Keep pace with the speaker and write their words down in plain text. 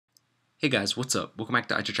Hey guys, what's up? Welcome back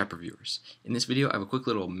to Untitled Chapter viewers. In this video I have a quick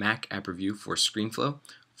little Mac app review for ScreenFlow,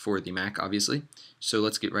 for the Mac obviously. So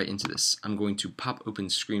let's get right into this. I'm going to pop open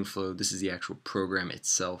ScreenFlow. This is the actual program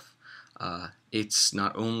itself. It's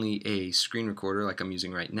not only a screen recorder like I'm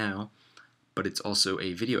using right now, but it's also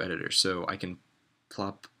a video editor. So I can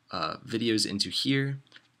plop videos into here,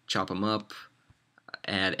 chop them up,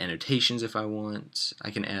 add annotations if I want.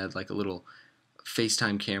 I can add like a little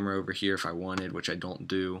FaceTime camera over here if I wanted, which I don't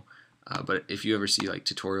do. But if you ever see like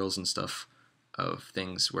tutorials and stuff of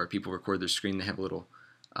things where people record their screen, they have a little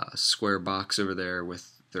square box over there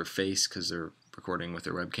with their face because they're recording with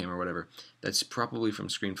their webcam or whatever. That's probably from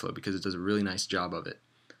ScreenFlow because it does a really nice job of it.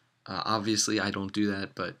 Obviously I don't do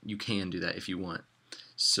that, but you can do that if you want.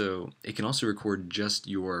 So it can also record just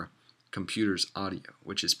your computer's audio,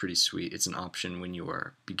 which is pretty sweet. It's an option when you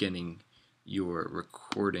are beginning your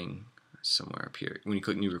recording somewhere up here. When you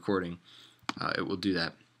click new recording, it will do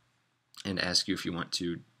that and ask you if you want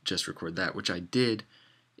to just record that, which I did.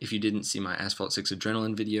 If you didn't see my Asphalt 6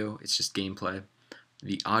 Adrenaline video, it's just gameplay.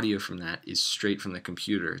 The audio from that is straight from the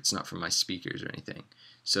computer. It's not from my speakers or anything.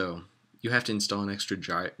 So you have to install an extra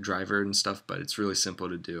driver and stuff, but it's really simple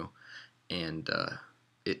to do. And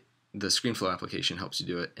the ScreenFlow application helps you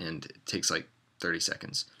do it, and it takes like 30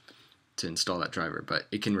 seconds to install that driver. But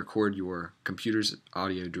it can record your computer's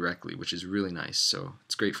audio directly, which is really nice. So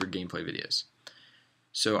it's great for gameplay videos.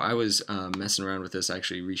 So I was messing around with this. I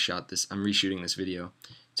actually reshot this. I'm reshooting this video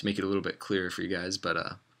to make it a little bit clearer for you guys.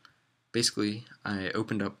 But basically, I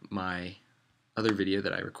opened up my other video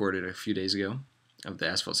that I recorded a few days ago of the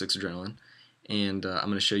Asphalt 6 Adrenaline, and I'm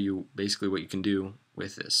going to show you basically what you can do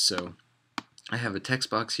with this. So I have a text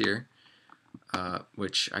box here,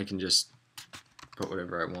 which I can just put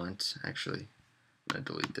whatever I want. Actually, I'm going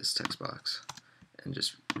to delete this text box and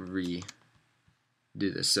just redo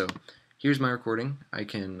this. So here's my recording. I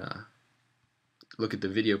can look at the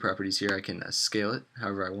video properties here. I can scale it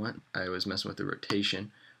however I want. I was messing with the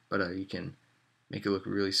rotation, but you can make it look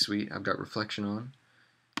really sweet. I've got reflection on.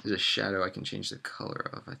 There's a shadow I can change the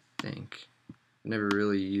color of, I think. I've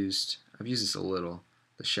used this a little,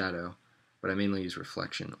 the shadow, but I mainly use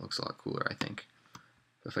reflection. It looks a lot cooler, I think.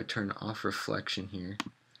 If I turn off reflection here,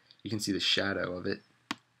 you can see the shadow of it.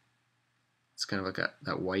 It's kind of like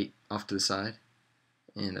that white off to the side.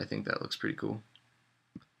 And I think that looks pretty cool.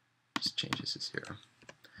 Just change this to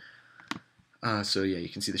 0. So yeah, you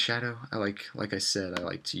can see the shadow. Like I said, I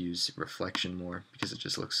like to use reflection more because it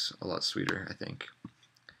just looks a lot sweeter, I think.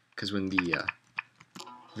 Because when the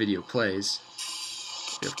video plays,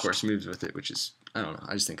 it of course moves with it, which is, I don't know,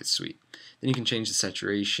 I just think it's sweet. Then you can change the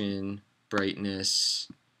saturation,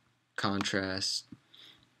 brightness, contrast,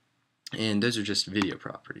 and those are just video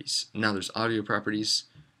properties. Now there's audio properties.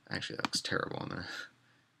 Actually, that looks terrible. I'm gonna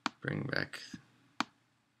bring back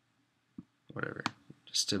whatever,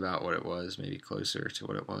 just to about what it was, maybe closer to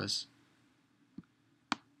what it was.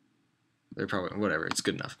 They're probably, whatever, it's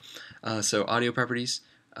good enough. So audio properties,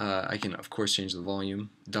 I can of course change the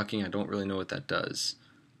volume. Ducking, I don't really know what that does.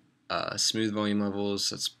 Smooth volume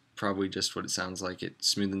levels, that's probably just what it sounds like. It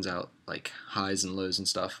smoothens out like highs and lows and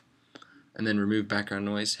stuff. And then remove background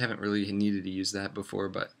noise. Haven't really needed to use that before,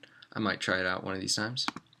 but I might try it out one of these times.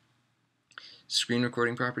 Screen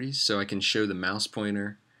recording properties, so I can show the mouse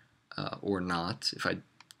pointer or not if I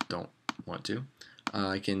don't want to.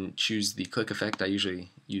 I can choose the click effect. I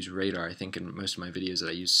usually use radar, I think, in most of my videos that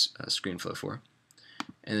I use ScreenFlow for.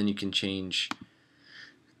 And then you can change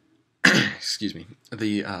excuse me,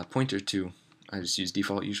 the pointer to, I just use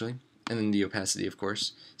default usually. And then the opacity, of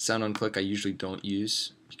course. Sound on click I usually don't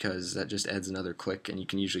use because that just adds another click, and you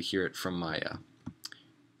can usually hear it from my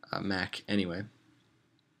Mac anyway.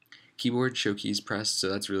 Keyboard, show keys pressed, so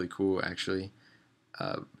that's really cool actually.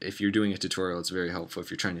 If you're doing a tutorial, it's very helpful if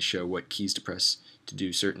you're trying to show what keys to press to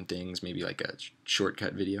do certain things, maybe like a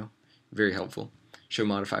shortcut video. Very helpful. Show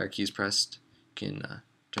modifier keys pressed, you can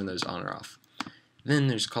turn those on or off. Then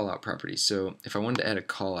there's callout properties. So if I wanted to add a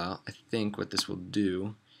callout, I think what this will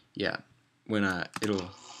do, yeah, when it'll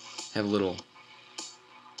have a little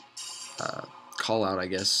callout, I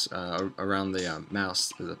guess, around the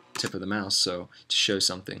mouse, the tip of the mouse. So to show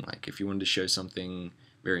something, like if you wanted to show something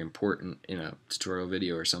very important in a tutorial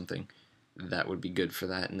video or something, that would be good for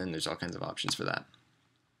that. And then there's all kinds of options for that.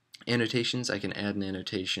 Annotations, I can add an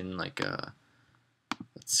annotation like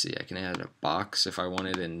let's see, I can add a box if I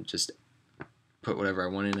wanted and just put whatever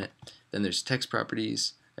I want in it. Then there's text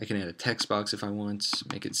properties. I can add a text box if I want,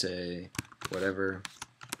 make it say whatever.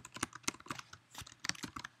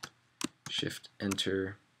 Shift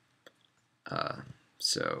enter.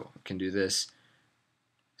 So I can do this.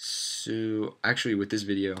 So actually with this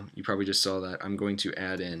video, you probably just saw that I'm going to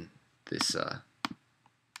add in this,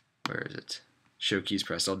 where is it? Show keys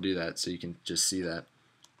pressed. I'll do that so you can just see that.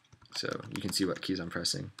 So you can see what keys I'm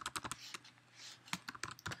pressing.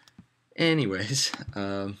 Anyways,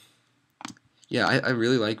 yeah, I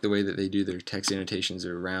really like the way that they do their text annotations.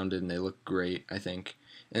 They're rounded and they look great, I think.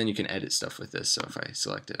 And then you can edit stuff with this. So if I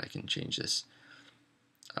select it, I can change this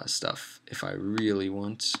stuff if I really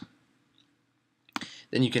want.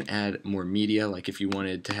 Then you can add more media, like if you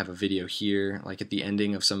wanted to have a video here, like at the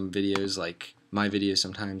ending of some videos, like my videos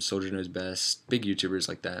sometimes, Soldier Knows Best, big YouTubers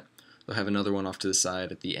like that. They'll have another one off to the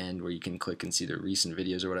side at the end where you can click and see their recent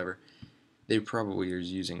videos or whatever. They probably are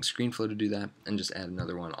using ScreenFlow to do that, and just add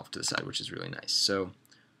another one off to the side, which is really nice. So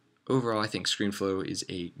overall, I think ScreenFlow is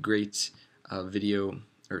a great video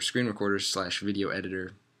or screen recorder / video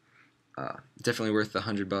editor. Definitely worth the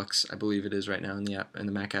 $100, I believe it is right now in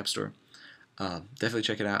the Mac App Store. Definitely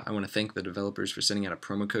check it out. I want to thank the developers for sending out a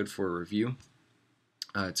promo code for a review.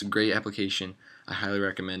 It's a great application. I highly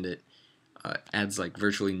recommend it. Adds like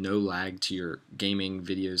virtually no lag to your gaming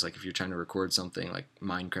videos, like if you're trying to record something like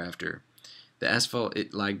Minecraft or the Asphalt.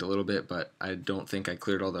 It lagged a little bit, but I don't think I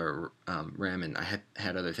cleared all the RAM, and I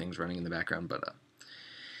had other things running in the background. But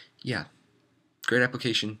yeah, great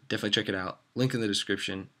application. Definitely check it out. Link in the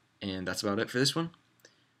description. And that's about it for this one.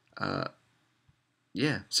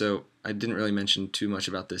 Yeah, so I didn't really mention too much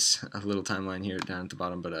about this little timeline here down at the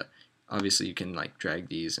bottom, but obviously you can like drag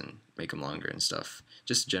these and make them longer and stuff.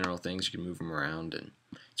 Just general things, you can move them around, and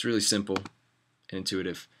it's really simple and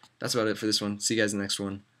intuitive. That's about it for this one. See you guys in the next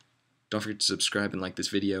one. Don't forget to subscribe and like this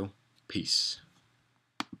video. Peace.